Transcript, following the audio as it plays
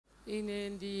Ine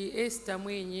ndi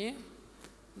𝗴𝗶𝘆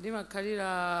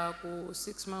ndimakhalira ku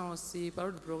𝗁𝗔𝗆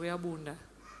𝗴𝗶𝘃𝗶𝘁.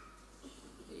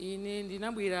 Ine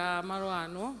ndinabwera malo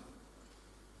ano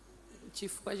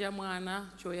chifukwa cha mwana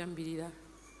choyambirira.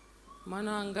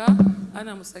 Mwana wanga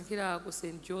anamusankhira ku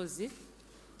St. George,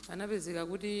 anapezeka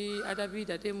kuti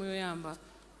atapita temu yoyamba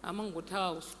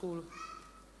amangothawa ku skulu.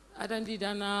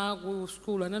 Atandiyitana ku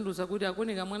skulu anandiwuza kuti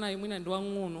akuoneka mwana mwina ndi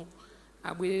wang'ono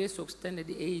abwererenso ku standard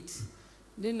 8.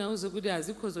 Ndinawuza kuti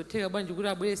azikhozotheka bwanji kuti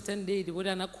abwere standard 8 kuti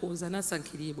anakhoza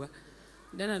anasankhiridwa.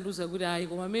 Ndanandiwuza kuti ayi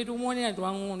koma metu umuonera ndi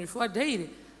wang'ono chifukwa daire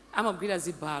amagwira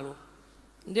zibalo.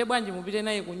 Ndiye bwanji mupite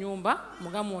naye ku nyumba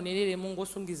mukamuonerere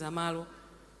mungosungiza malo.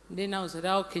 Ndinawuza kuti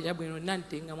okay chabwino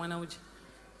ndinamtenga mwana uja.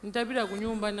 Nditapita ku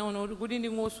nyumba naona kuti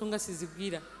ndingosunga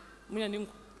sizigwira. Mwina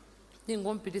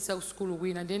ndingompitisa ku skulu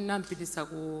kwina then nampitisa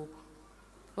ku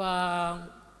pa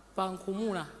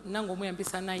𝗀𝗃𝗵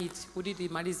nangomuyambisa night kuti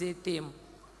timalize temu.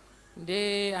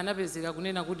 Nde anapezeka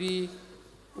kunena kuti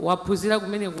waphunzira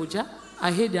kumene kuja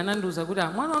ahedi anandiwuza kuti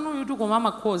mwana wanuyu tu koma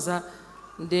amakhoza.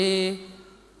 Nde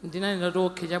ndinanena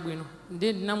okay chabwino.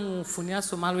 Nde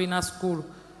ndinamufuniranso malo ina skulu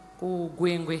ku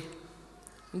Gwengwe.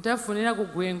 Nditafunira ku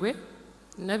Gwengwe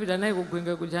ndinapita naye ku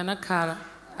Gwengwe kuja anakhala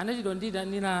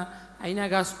anachidondiyitanira aina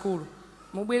ka skulu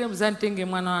mubwere muzamtenge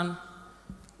mwana wanu.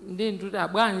 Ndi nduti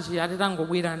bwanji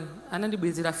atitangobwerani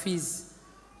anandibwezera fees.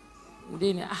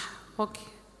 Ndine okay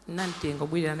ndinamtenga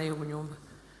kubwerera naye ku nyumba.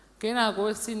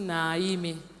 Kenako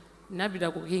sinayime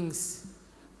ndinapita ku Kings.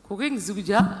 Ku Kings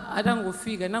kuja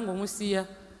atangofika nangomusiya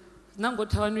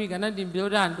nangothawanwika nandimbira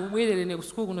kuti andibwererene ku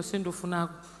skulu kuno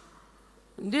sindofunako.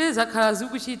 Ndiye zakhala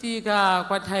zikuchitika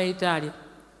kwa nthawi yayitali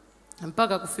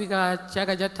mpaka kufika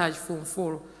chaka chatha form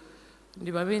 4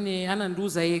 ndi pamene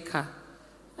anandiwuza yekha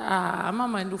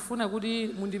amama ndifuna kuti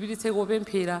mundipititse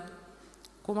kopemphera.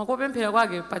 Koma kopemphera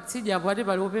kwake patsidya apo ati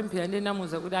pali kopemphera. Ndiye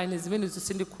ndamuwuza kuti ine zimene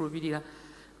sindikhulupirira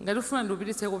ngati ufuna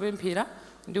ndipititse kopemphera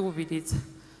ndikupititsa.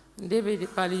 Ndiye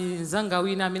pali mzanga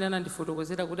wina amene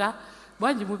anandifotokozera kuti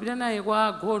bwanji mupita naye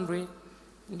kwa Gondwe.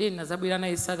 Ndiye ndinazabwera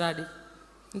naye Saturday.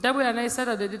 Ndabwera naye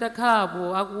Saturday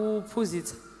nditakhalapo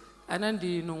akuphunzitsa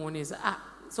anandinong'oneza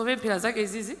zopemphera zake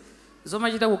izizi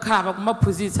zomachita kukhala pa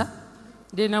kumaphunzitsa.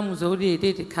 Ndiye namuwuza kuti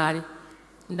tete khale.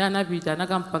 Ndi anapita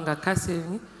anakampanga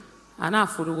counseling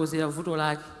anafotokozera vuto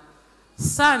lake.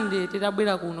 Sunday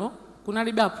titabwera kuno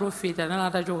kunalibe aprofeti anali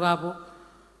atachokapo.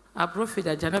 Aprofeti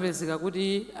aja anapezeka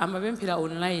kuti amapemphera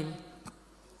online.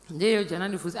 Ndiyeyo ja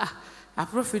anandifunsa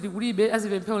aprofeti kulibe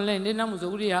azipemphera online. Ndiye namuwuza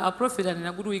kuti aprofeti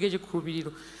anena kuti uyike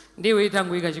chikhulupiriro. Ndiye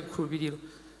wetangoyika chikhulupiriro.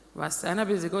 Basi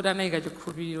anapezeka kuti anayika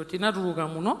chikhulupiriro. Tinatuluka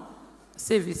muno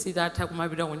service itatha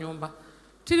kumapita ku nyumba.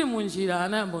 Tili munjira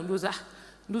anayamba kundiwuza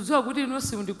ndidziwa kuti inu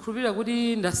simundikhulupirira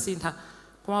kuti ndasintha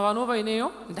koma panopa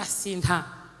ineyo ndasintha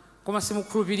koma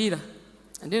simukhulupirira.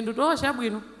 Ndiye nditi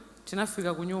chabwino.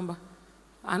 Tinafika ku nyumba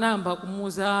anayamba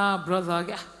kumuwuza brother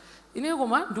wake ine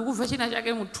koma ndikumva china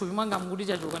chake muthupi mwanga mukuti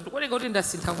chachoka ndikuoneka kuti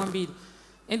ndasintha kwambiri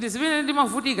ende zimene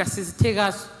ndimavutika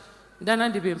sizithekaso.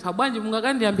 Ndanandipempha bwanji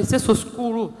mungakandiyambisenso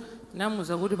skulu.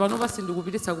 Namuwuza kuti panopa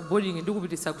sindikupititsa ku boarding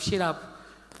ndikupititsa ku 𝗀𝗵𝗆.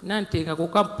 Nantenga ku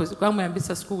campus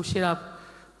kwamuyambisa skulu ku 𝗀𝗵𝗆.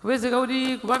 Kupezeka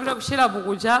kuti kupapita ku 𝗀𝗵𝗆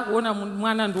kuja kuona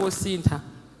mwana ndi wosintha.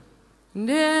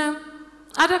 Nde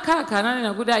atakhalakhala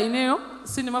ananena kuti ineyo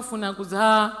sindimafuna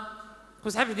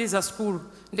kuzapitiriza skulu.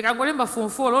 Ndikangolemba form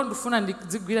 4 ndifuna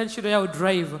ndizigwira ntchito ya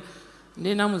driver.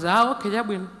 Ndiye namuwuza okay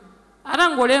chabwino.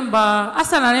 Atangolemba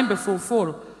asanalembe form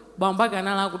 4 bambo ake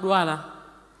anali akudwala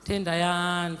nthenda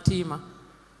ya mtima.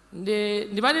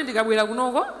 Ndipati ndikabwera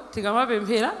kunoko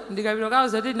tikamapemphera ndikapita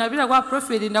kawuza kuti ndinapita kwa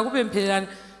aprofeti ndakupemphererani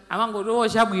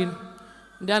amangoti chabwino.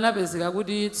 Ndi anapezeka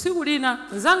kuti tsiku lina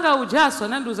mzanga ujaso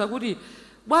anandiwuza kuti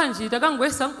bwanji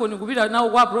takangoyesa mkoni kupita nawo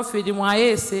kwa aprofeti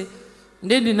mwayese.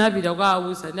 Ndiye ndinapita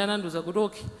kukawuza. Ndi anandiwuza kuti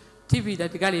okay tipita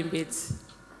tikalembetse.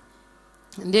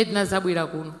 Ndiye tinazabwera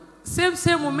kuno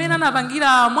same umene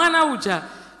anapangira mwana uja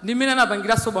ndi mmene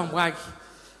anapangiranso bambo ake.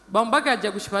 Bambo ake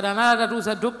aja kuchipatala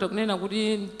atatiwuza doctor kunena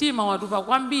kuti mtima watupa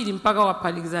kwambiri mpaka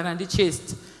waphatikizana ndi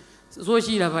chest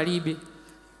zochira palibe.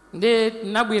 Ndiye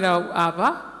tinabwera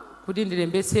apa kuti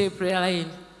ndilembetse prayer line.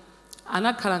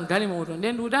 Anakhala mgalimoto.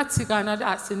 Ndiye ndikuti atsikana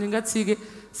ati sindingatsike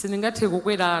sindingathe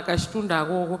kukwera kachitunda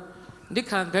akoko.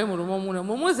 Ndikhala mgalimoto momuna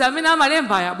mumuzi amene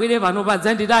amalemba abwere pano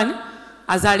padzanditani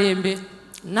azalembe.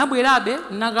 Nabwerabe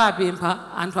nakapempha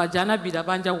anthu aja anapita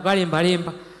panja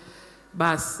kukalembalemba.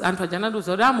 Basi anthu aja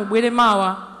anandiwuza kuti mubwere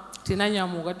mawa.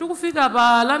 Tinanyamuka tikufika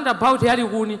pa roundabout yali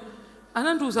kuni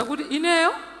anandiwuza kuti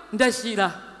ineyo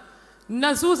ndachira.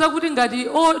 Ndinaziwuza kuti ngati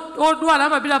odwala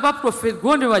amapita pa Prophet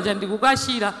Gondwe waja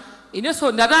ndikukachira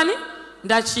inenso ndatani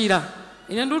ndachira.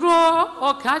 Ine ndikuti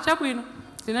okay chabwino.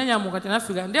 tinanyamuka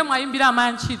tinafika ndiye mwayimbira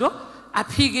amayi ntchito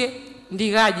aphike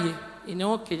ndikadye ine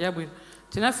okay chabwino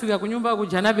tinafika ku nyumba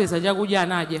kuja anapeza chakudya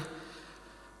anadya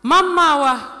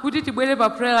mamawa kuti tibwere pa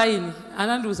prayer line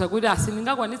anandiuza kuti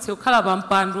asindingakwanitse kukhala pa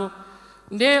mpando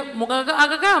nde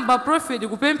akakayamba prophet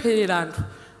kupempherera anthu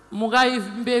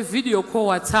mukayimbe video call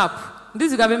WhatsApp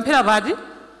ndizikapemphera pati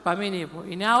pamenepo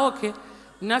ine okay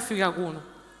ndinafika kuno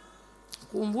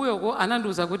kumbuyoko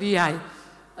anandiuza kuti yayi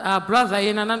brother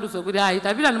yena anandiuza kuti ayi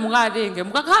tapita mukatenge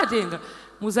mukakatenga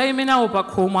muzayime nawo pa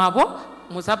khomo apo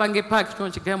musapange park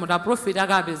chonchi game ta prophet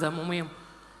akapeza momwemo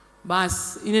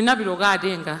basi ine napita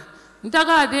katenga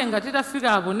nditakatenga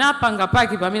titafika apo napanga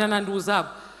park pamene anandiuzapo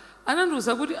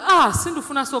anandiuza kuti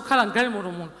sindifuna sokhala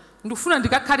mgalimoto muno ndifuna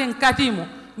ndikakhale mkatimo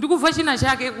ndikuva china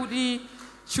chake kuti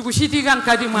chikuchitika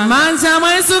mkati mwanga manja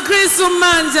mwa Yesu Kristu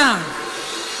manja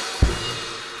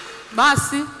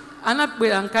basi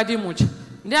anabwera mkati mucha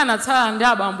ndi anatsala ndi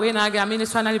abambo ena ake amene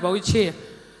anali pa wheelchair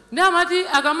ndi amati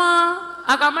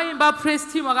akamayimba praise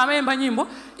team akamayimba nyimbo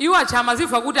iwo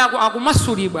achamaziva kuti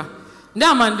akumasulidwa ndi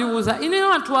amandiuza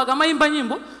ineyo anthu akamayimba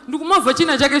nyimbo ndikumva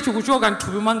china chake chikuchoka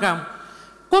mthupi mwangamo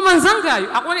koma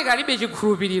nzangayo akuoneka alibe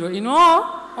chikhulupiriro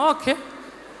okay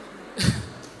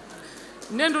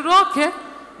ndenduti okay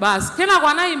basi kenako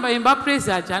anayimbayimba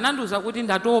praise aja anandiuza kuti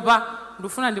ndatopa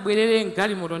ndifuna ndibwerere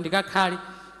mgalimoto ndikakhale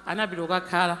anapita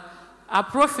kukakhala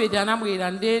aprofeti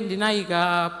anabwera nde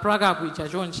ndinayika plug-up ija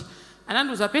chonchi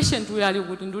anandiuza patient uyo ali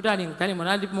kuti nduti ali mgalimoto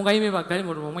ali mukayime pa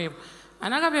galimoto pomwepo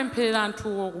anakapempherera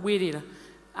anthuwo kubwerera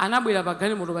anabwera pa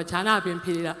galimoto pacha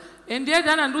anapempherera ndiyeti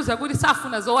anandiuza kuti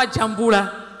safuna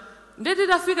zowajambula ndeti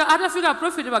atafika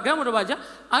profeti pa galimoto pacha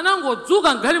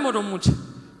anangodzuka mgalimoto mucha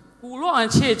kulowa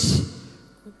ntchechi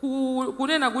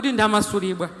kunena kuti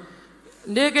ndamasulidwa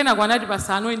ndekena kwanati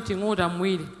pasa anointing order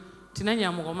mwiri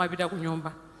tinanyamuka umapita ku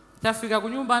nyumba tafika ku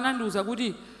nyumba anandiuza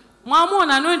kuti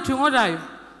mwamona anointing order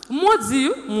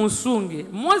mmodziyu musunge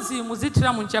mmodziyu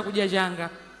muzithira mu chakudya changa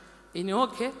ine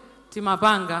okay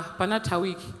timapanga panatha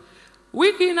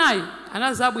wiki inayi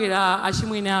anazabwera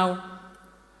achimwene awo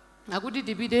akuti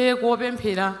tipite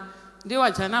kopemphera ndi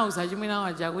waja anauza achimwene awo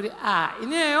aja kuti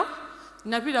ineyo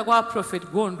napita kwa prophet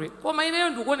Gondwe koma ineyo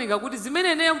ndikuoneka kuti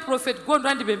zimene ineyo prophet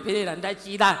Gondwe andipempherera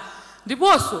ndachira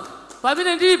ndiponso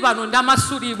pamene ndili pano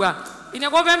ndamasulidwa ine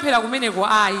kopemphera kumeneko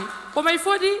ayi koma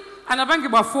ifoti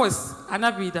anapangidwa force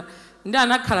anapita ndi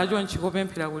anakhala chonchi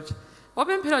kopemphera kuti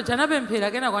opemphera uja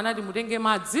anapemphera kenako anati mutenge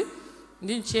madzi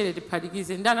ndi mchere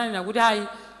tiphatikize ndi ananena kuti ayi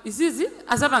izizi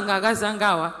azapanga akazi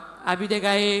angawa apite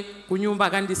kaye ku nyumba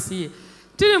akandisiye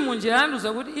tili munjira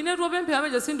anandiuza kuti ine topemphera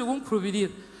ameja sindikumkhulupirira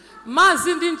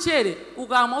mazi ndi mchere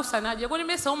ukamwa usanadye kuti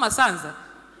mesa umasanza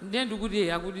ndiye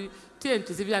ndikuti akuti tiye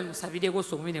tizipita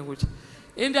musapitekonso kumene kuti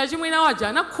ende achimwene waja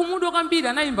anakhumudwa kwambiri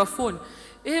anayimba foni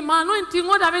anointing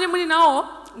order amene muli nawo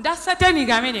nda satanic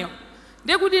amenewo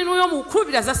ndiye kuti inuyo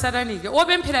mukhulupirira za satanic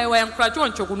opemphera iwo yankhula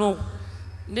choncho kunoko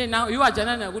ndiye iwo aja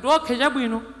ananena kuti okay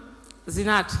chabwino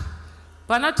zinati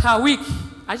panatha wiki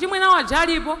achimwene waja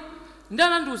alipo ndi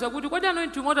anandiuza kuti kodi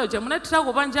anointing order uja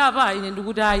munathirako panja apa ine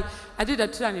ndikuti ayi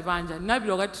atitathirani panja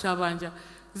ndinapita kukathira panja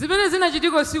zimene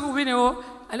zinachitika usiku kumenewo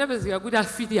anapezeka kuti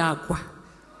afiti agwa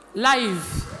live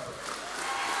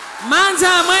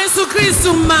manja mwa Yesu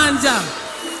Kristu manja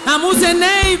amuze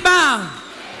neighbor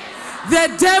the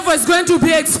devil is going to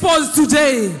be exposed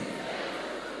today.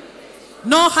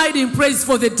 No hiding praise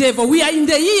for the devil. We are in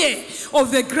the year of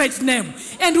the great name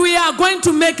and we are going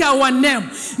to make our name.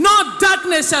 No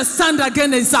darkness shall stand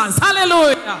against us.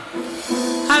 Hallelujah.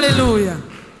 Hallelujah.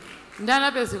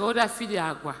 Ndana pezeka kuti afiti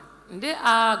agwa ndi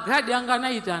agadi anga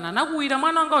anayitana nakuwira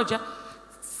mwana wanga uja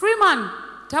Freeman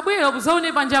tabwera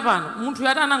kuzaone panja pano munthu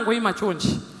yati anangoyima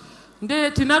chonchi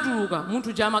ndi tinatuluka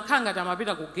munthu jamakhanga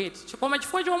tamapita ku gate koma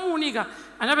chifukwa chomuunika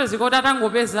anapezeka kuti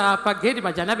atangopeza pa gate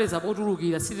paja anapeza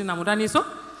potulukira sitinamutaniso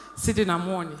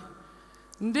sitinamuone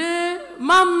ndi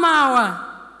mamawa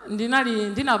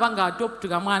ndinapanga adopt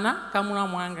kamwana kamuna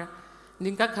mwanga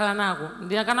ndinkakhala nako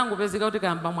ndi akanangopezeka kuti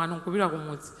kayamba mwana nkupita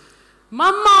kumudzi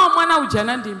mamawa mwana uja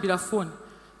anandiyimbira foni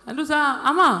andiuza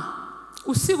ama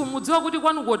usiku mudziwa kuti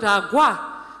kwanu kotagwa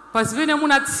pa zimene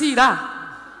munatsira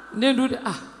ndi nduti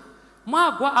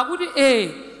mwagwa akuti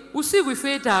usiku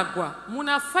ife tagwa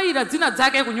munafaira dzina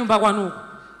dzake ku nyumba kwanuko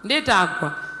ndi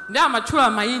tagwa ndi amatchula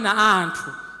mayina a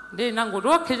anthu ndi nangoti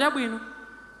okay chabwino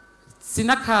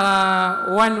sinakhala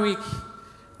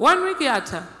 1 week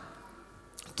yatha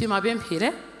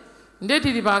timapemphere ndi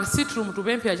tili pa sitrum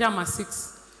tupemphera chama 6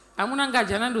 amuna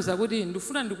ngaja anandiuza kuti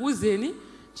ndifuna ndikuuzeni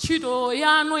ntchito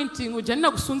ya anointing uja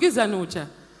ndinakusungizani uja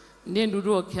ndiye nduti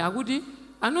okay akuti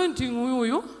anointing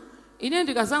uyu ine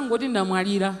ndikazangoti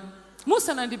ndamwalira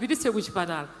musanandipititse ku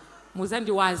chipatala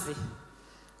muzandiwaze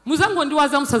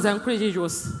muzangondiwaza musazayankhule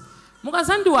chilichonse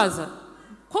mukazandiwaza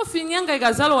khofini yanga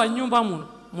ikazalowa nyumba muno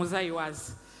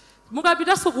muzayiwaze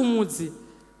mukapitanso kumudzi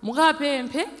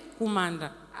mukapemphe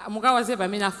kumanda mukawaze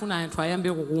pamene afuna anthu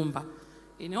ayambe kukumba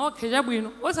ine okhe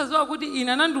chabwino osadziwa kuti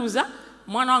ine anandiuza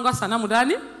mwana wanga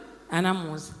asanamutani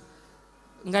anamuuza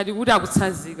ngati kuti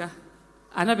akutsanzika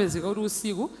anapezeka kuti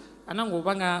usiku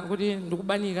anangopanga kuti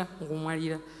ndikubanika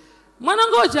nkumwalira mwana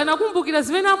wanga uja anakumbukira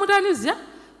zimene amutani zija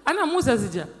anamuuza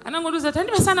zija anangotiuza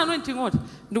tandipasana anointing oil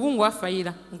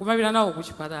ndikungowafaira nkumapita nawo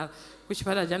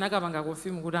kuchipatala janakapanga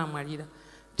konfimu kuti amwalira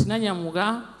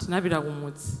tinanyamuka tinapita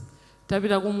kumudzi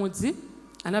tapita kumudzi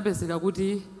anapezeka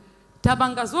kuti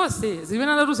tapanga zonse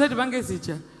zimene anatiuza tipange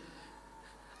zija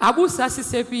abusa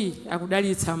asisepi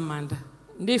akudalitsa m'manda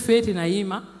ndife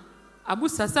tinayima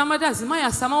abusa samati azimayi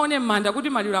asamaone m'manda kuti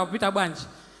maliro akupita bwanji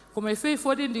koma ife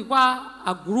ifoti ndi kwa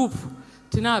a group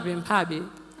tinapemphabe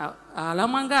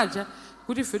alamwangaja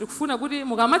kuti ife tikufuna kuti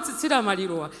mukamatsitsira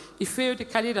malirowa ifeyo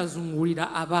tikhale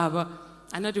tazungulira apapa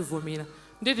anativomera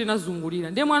ndi tinazungulira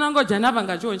ndiye mwana wanga uja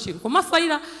anapanga chonchi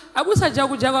kumafaira abusa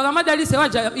jakujako akamadalise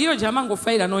waja iyo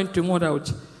jamangofaira anointing oil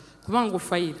uja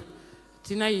kumangofaira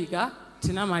tinayika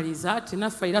tinamaliza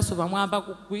tinafairaso pamwamba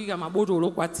kuyika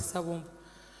mabotolo kwatsisa pombo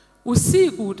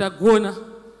usiku tagona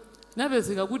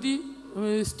napezeka kuti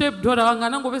step daughter wanga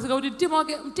anangopezeka kuti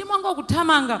mtima wanga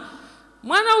ukuthamanga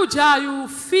mwana ujayu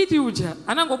fiti uja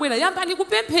anangobwera yambani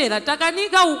kupemphera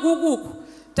takanika ukukuku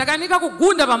takanika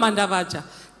kugunda pamanda paja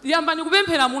yambani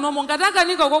kupemphera munomo ngati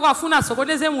akanika ukoko afuna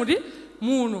asokoneze muti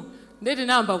muno ndeti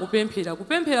namba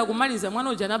kupemphera kumaliza mwana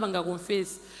uja anapanga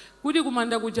confess kuti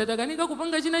kumanda kuja takanika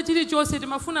kupanga china chilichonse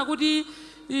timafuna kuti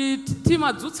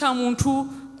timadzutsa munthu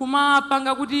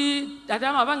kumapanga kuti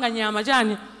atamapanga nyama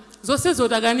chani zonsezo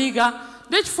takanika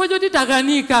ndi chifukwa choti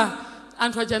takanika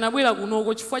anthu aja anabwera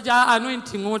kunoko chifukwa cha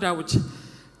anointing oil uja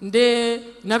nde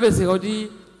napezeka kuti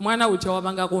mwana uja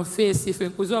wapanga confess ife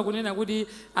nkuziwa kunena kuti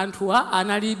anthuwa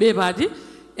analibe pati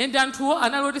ende anthuwo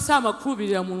analoti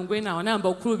samakhulupirira mulungu enawo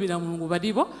anayamba kukhulupirira mulungu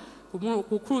patipo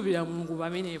kukhulupirira mulungu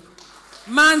pamenepo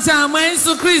manja mwa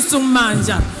Yesu Kristu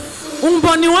mmanja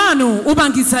umboni wanu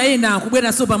upangitsa ena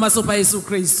kubweranso pamaso pa Yesu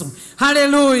Kristu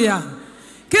haleluya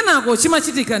kenako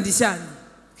chimachitika ndi chani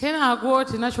kenako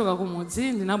tinachoka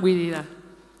kumudzi ndinabwerera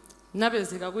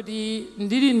ndinapezeka kuti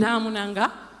ndili ndi amuna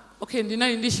anga okay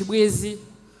ndinali ndi chibwezi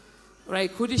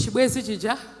right kuti chibwezi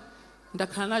chija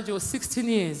ndakhala nacho 16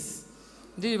 years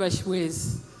ndili pa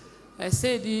chibwezi I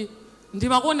said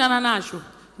ndimakondana nacho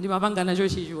ndimapanga nacho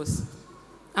chilichonse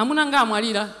amuna anga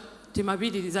amwalira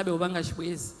timapitirizabe kupanga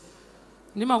chibwezi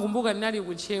ndimakumbuka ndinali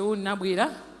kutchewu ndinabwera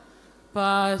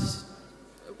pa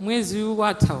mwezi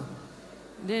wathawu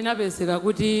ndiye napezeka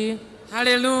kuti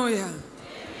haleluya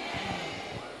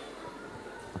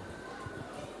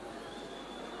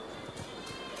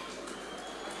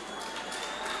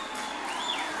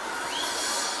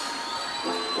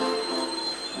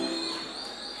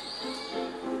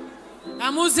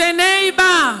Amuze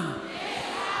neighbor,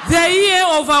 the year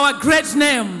of our great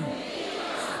name.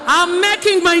 I'm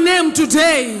making my name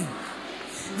today.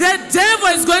 The devil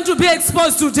is going to be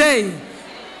exposed today.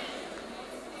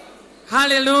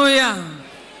 Hallelujah.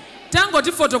 Tango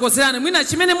tifotokozerane mwina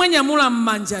chimene mwanyamula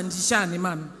mmanja ndi chani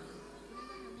mami?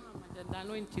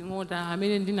 Anointing oil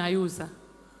amene ndinayuza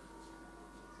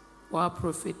wa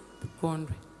prophet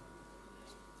Kondwe.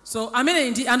 So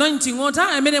amene ndi anointing oil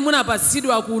amene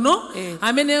munapatsidwa kuno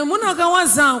amene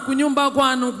munakawaza kunyumba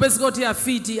kwanu kupezeka kuti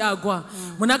afiti agwa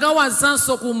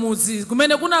munakawazanso kumudzi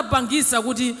kumene kunapangisa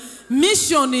kuti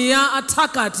mission ya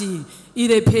atakati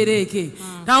ilephereke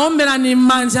taomberani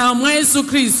mmanja mwa Yesu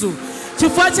Kristu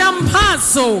chifukwa cha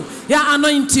mphatso ya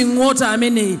anointing oil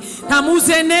amene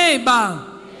tamuze neighbor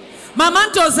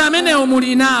mamantos amene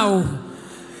muli nawo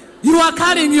you are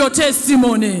carrying your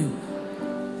testimony.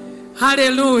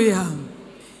 Hallelujah.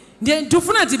 Ndiye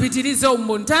tufuna tipitirize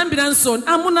umboni tayambiranso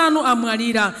amuna anu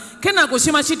amwalira kenako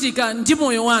chimachitika ndi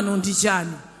moyo wanu ndi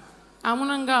chani?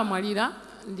 Amuna anga amwalira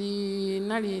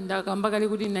ndinali ndakambakali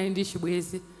kuti ndinali ndi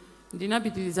chibwezi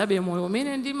ndinapitirizabe moyo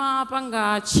umene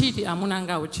ndimapanga chiti amuna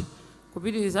anga uchi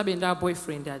kupitirizabe nda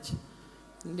boyfriend achi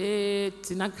nde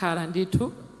tinakhala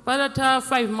ndithu patatha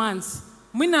 5 months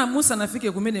mwina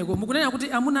musanafike kumeneko mukunena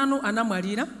kuti amuna anu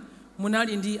anamwalira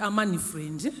munali ndi amani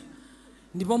friend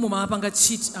ndipo mumapanga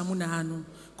chiti amuna anu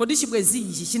kodi chibwezi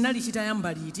ichi chinali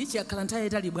chitayamba liti chakhala nthawi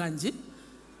itali bwanji?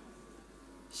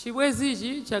 Chibwezi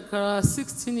ichi chakhala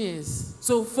 16 years.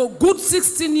 So for good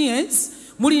 16 years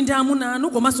muli ndi amuna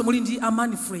anu komanso muli ndi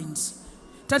amani friend.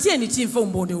 Tatiyeni timve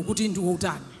umboni ukuti ndi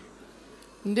utani.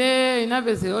 Nde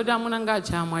inapezeka kuti amuna anga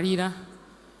amwalira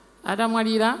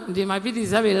atamwalira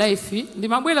ndimapitiriza life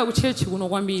ndimabwera ku church kuno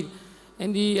kwambiri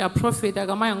and a prophet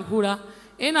akamayankhula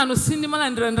ena anu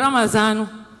sindimalandira ndalama zanu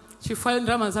chifukwa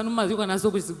ndalama zanu maziko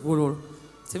nazo kuzigololo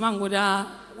simangoti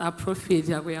a prophet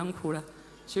akuyankhula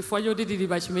chifukwa choti tili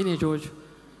pa chimene chocho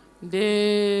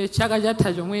nde chaka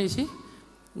chatha chomwechi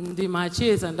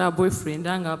ndimacheza nda boyfriend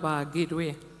anga pa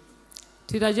gateway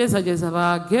titacheza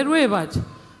pa gateway paja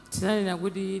tinanena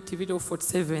kuti tipite ku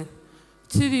 47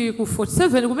 tili ku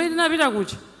 47 kumene tinapita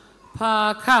kucha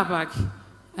pa car park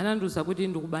anandiuza kuti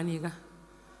ndikubanika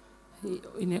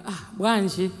ine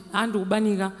bwanji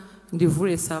ndikubanika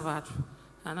ndivule sapato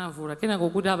anavula kenako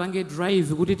kuti apange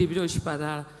drive kuti tipite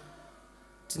kuchipatala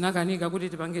tinakanika kuti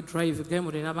tipange drive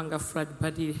galimoto inapanga flat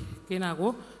battery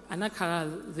kenako anakhala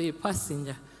the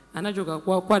passenger anachoka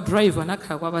kwa driver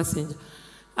anakhala kwa passenger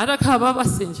atakhala pa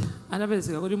passenger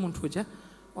anapezeka kuti munthu uja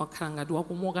wakhala ngati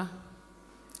wakumoka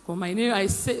koma ineyo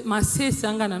masesi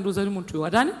anga anandiuza kuti munthu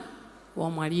watani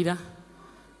wamwalira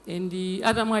and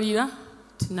atamwalira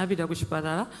tinapita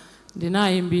kuchipatala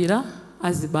ndinayimbira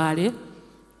azibale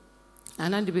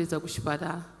anandipeza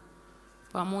kuchipatala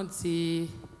pamodzi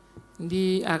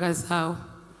ndi akazi awo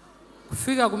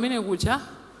kufika kumene kucha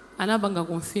anapanga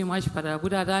kumfimu achipatala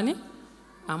kuti atani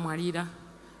amwalira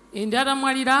ende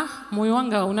atamwalira moyo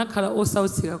wanga unakhala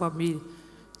osautsika kwambiri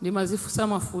ndimazifunsa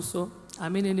mafunso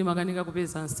amene ndimakanika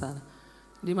kupeza nsala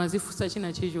ndimazifunsa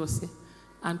china chilichonse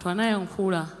anthu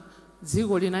anayankhula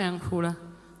dziko linayankhula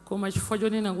koma chifukwa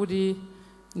chonena kuti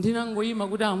ndinangoyima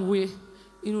kuti Ambuye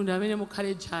inu ndi amene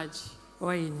mukhale jaji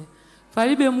wa ine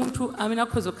palibe munthu amene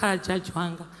akhoza kukhala jaji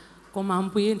wanga koma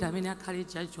Ambuye ndi amene akhale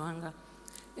jaji wanga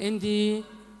and the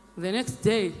next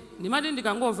day ndimati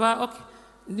ndikangova okay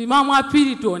ndimamwa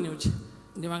Piriton uja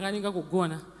ndimakanika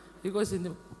kugona because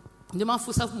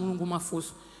ndimafunsa Mulungu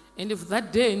mafunso and if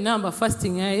that day number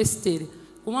fasting ya Esther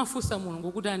kumafunsa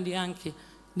Mulungu kuti andiyankhe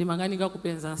ndimakanika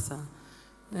kupeza nsala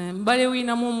mbale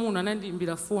wina momuna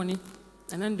anandiimbira foni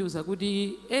anandiuza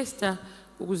kuti Esther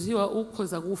ukuziwa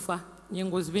ukhoza kufa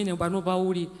nyengo zimene pano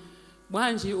pauli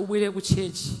bwanji ubwere ku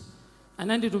church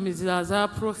ananditumizira za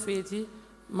prophet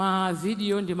ma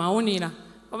video ndimaonera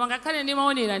koma ngakhale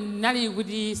ndimaonera ndinali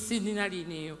kuti sindinali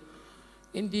ineyo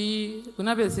ndi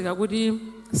kunapezeka kuti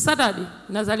Saturday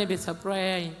nazalembetsa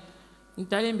prayer ine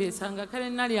nditalembetsa ngakhale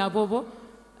ndinali apopo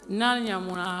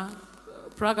nanyamula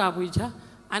𝗴𝗶𝘃𝗵 ija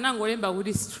anangolemba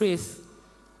kuti stress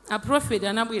a prophet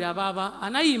anabwera papa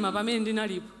anayima pamene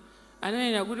ndinalipo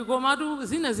ananena kuti komatu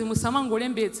zina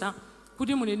zimusamangolembetsa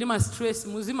kuti muli ndi ma stress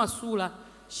muzimasula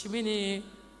chimene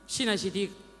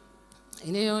chinachitika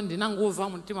ineyo ndinangova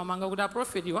mumtima mwanga kuti a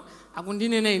prophet wa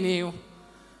akundinena ineyo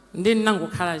ndi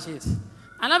ndinangokhala chete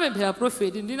anapemphera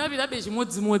prophet ndinapitabe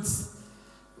chimodzimodzi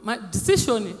ma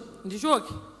decision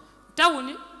ndichoke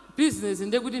town business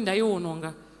ndekuti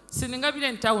ndayiwononga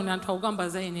sindingapite town anthu akukamba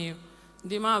za ineyo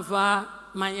ndimava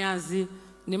manyazi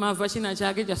ndimava china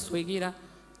chake chaswekera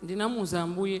ndinamuza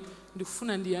Ambuye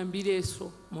ndikufuna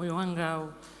ndiyambireso moyo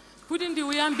wangawo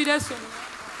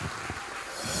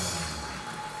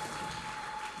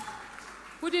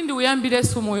kuti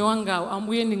ndiuyambireso moyo wangawo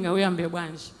Ambuye ndingauyambe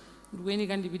bwanji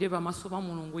ndikuyenika ndipite pamaso pa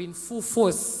Mulungu in full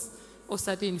force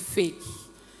osati in fake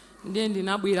ndiye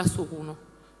ndinabweraso kuno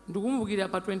ndikumbukira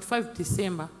pa 25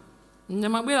 December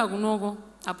ndamabwera kunoko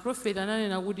a prophet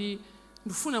ananena kuti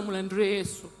ndifuna mulandire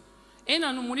Yesu ena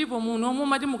anu mulipo muno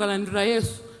mumati mukalandira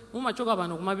Yesu mumachoka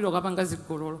pano kumapita kukapanga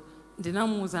zigololo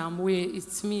ndinamuza Ambuye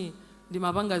it's me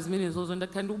ndimapanga zimenezozo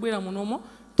ndakhala ndikubwera munomo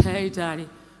tayayitali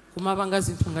kumapanga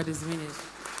zinthu ngati zimenezo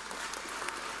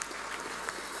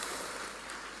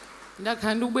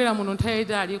ndakhala ndikubwera muno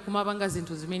tayayitali kumapanga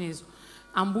zinthu zimenezo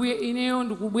Ambuye ineyo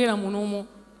ndikubwera munomo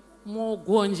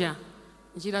mogonja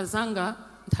njira zanga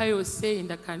nthawi yonse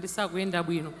ndakhala ndisakuyenda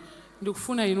bwino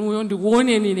ndikufuna inuyo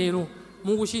ndikuoneni lero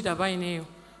mukuchita pa ineyo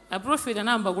a prophet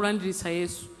anayamba kulandiritsa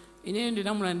Yesu ineyo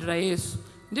ndinamulandira Yesu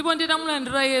ndipo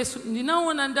ndinamulandira Yesu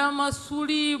ndinaona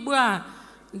ndamasulibwa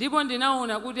ndipo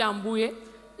ndinaona kuti Ambuye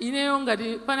ineyo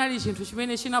ngati panali chinthu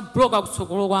chimene chinabloka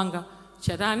kutsogolo kwanga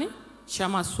chatani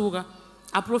chamasuka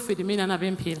a prophet imene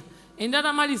anapemphera ende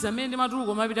atamaliza mmene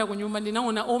ndimatuluka mapita ku nyumba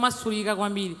ndinaona omasulika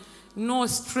kwambiri no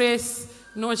stress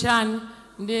no chani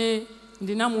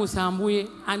ndinamuza Ambuye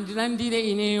andilandire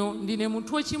ineyo ndine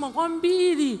munthu wochimwa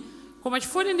kwambiri koma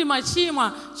chifukwa kuti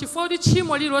ndimachimwa chifukwa kuti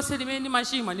tchimo lililonse limene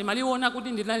ndimachimwa ndimaliona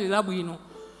kuti ndinali labwino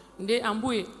nde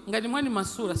Ambuye ngati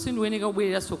mwandimasula sindiyeneka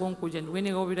kubwereranso konkuja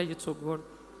ndikuyeneka kupita chitsogolo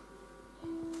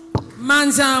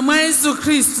manja mwa Yesu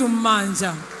Khristu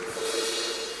manja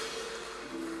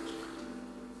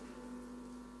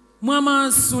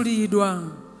mwamasulidwa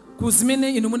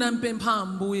kuzimene inu munampempha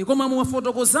Ambuye koma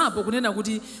muwafotokozapo kunena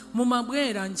kuti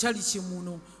mumabwera ntchalichi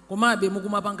muno komabe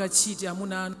mukumapanga tchiti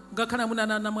amuna anu ngakhale amuna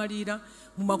anu anamwalira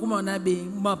mumakumanabe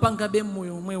mumapangabe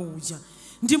moyo omwe uja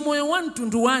ndi moyo wa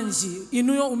mtundu wanji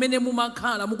inuyo umene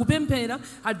mumakhala mukupemphera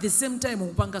at the same time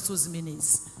mukupanganso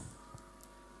zimenezi.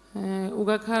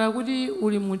 Ukakhala kuti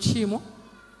uli muchimo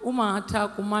umatha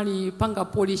kumali panga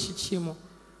polish chimo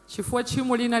chifukwa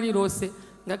chimo lina lilonse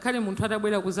ngakhale munthu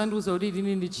atabwera kuzandiuza kuti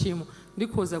lini ndi chimo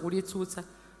ndikhoza kulitsutsa.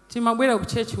 Timabwera ku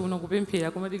church uno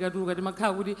kupemphera koma tikatuluka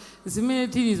timakhala kuti zimene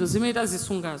tilizo zimene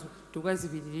tazisungazo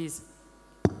tikazipitiriza.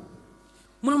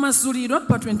 Munamasulidwa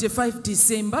pa 25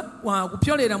 December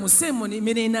kupyolera mu sermon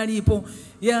imene inalipo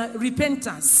ya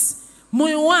repentance.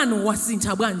 Moyo wanu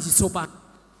wasintha bwanji tsopano?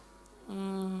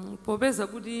 Popeza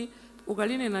kuti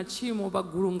ukalinena tchimo pa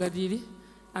gulu ngatili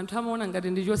anthu amaona ngati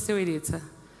ndi choseweretsa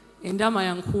ende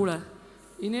amayankhula.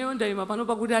 Ineyo ndayima pano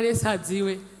pakuti aliyense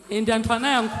adziwe ende anthu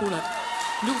anayankhula.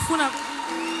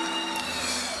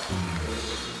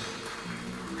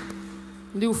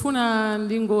 Ndikufuna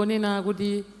ndingonena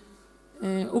kuti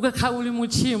ukakhala uli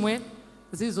muchimwe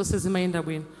zizonse zimayenda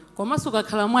bwino komanso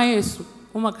ukakhala mwa Yesu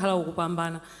umakhala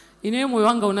ukupambana. Ineyo moyo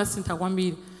wanga unasintha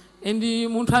kwambiri endi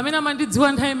munthu amene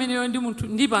amandidziwa nthawi imeneyo ndi munthu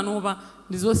ndi panopa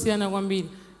ndizosiyana kwambiri.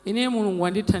 Ineyo Mulungu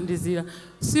wandithandizira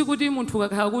sikuti munthu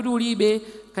ukakhala kuti ulibe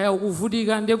kaya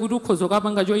ukuvutika ndiye kuti ukhoza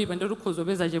ukapanga choyipa ndiye ukhoza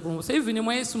upeza chipulumutso. Even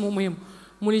mwa Yesu momwemo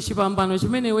muli chipambano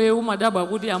chimene wewe umadabwa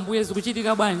kuti Ambuye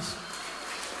zikuchitika bwanji.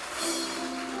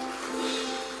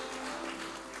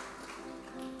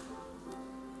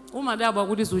 Umadabwa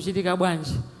kuti zikuchitika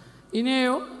bwanji.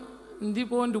 Ineyo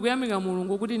ndipo ndikuyamika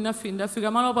Mulungu kuti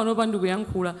ndafika malo panopa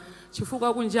ndikuyankhula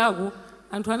chifukwa kunjaku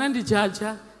anthu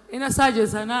anandijaja ena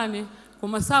sajeza nane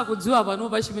koma sakudziwa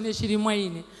panopa chimene chili mwa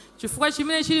ine chifukwa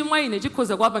chimene chili mwa ine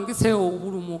chikhoza kuwapangitsayo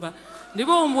kupulumuka.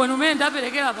 Ndipo umboni umene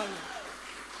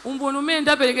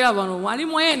ndaperekera pano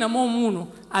alimo ena momuno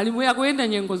alimo yakuyenda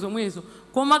nyengo zomwezo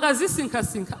koma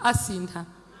kazisinkhasinkha asintha.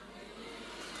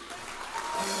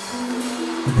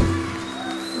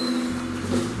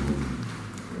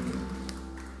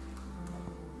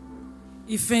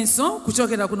 Ifenso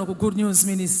kuchokera kuno ku Good News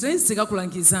Ministries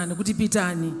tikakulangizani kuti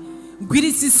pitani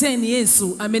gwiritsitseni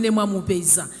Yesu amene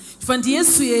mwamupeza chifukwa ndi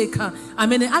Yesu yekha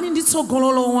amene ali ndi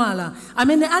tsogolo lowala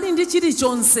amene ali ndi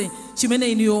chilichonse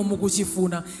chimene inuyo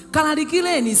mukuchifuna.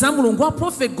 Kalalikireni za Mulungu wa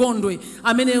Prophet Gondwe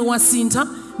amene wasintha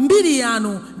mbiri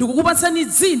yanu ndikukupatsani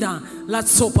dzina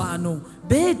latsopano.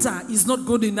 Better is not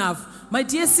good enough. My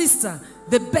dear sister,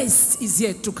 the best is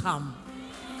yet to come.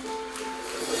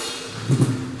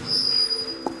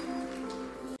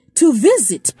 To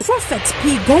visit Prophet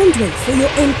P. Gondwe for your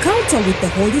encounter with the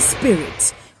Holy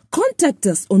Spirit, contact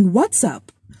us on WhatsApp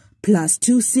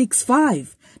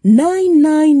 +265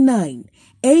 999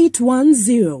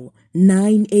 810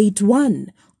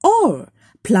 981 or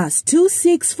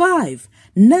 +265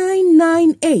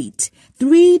 998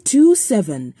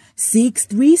 327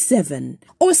 637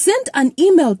 or send an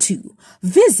email to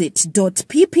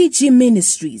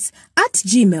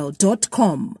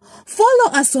visit.ppgministries@gmail.com.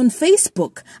 Follow us on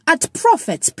Facebook at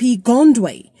Prophet P.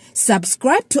 Gondwe.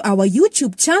 Subscribe to our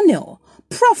YouTube channel,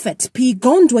 Prophet P.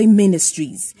 Gondwe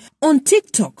Ministries, on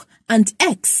TikTok and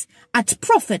X at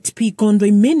Prophet P.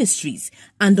 Gondwe Ministries,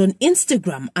 and on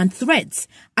Instagram and Threads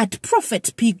at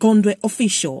Prophet P. Gondwe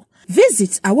Official.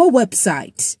 Visit our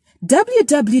website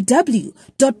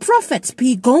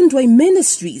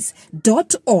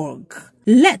www.prophetpgondweministries.org.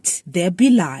 Let there be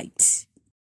light.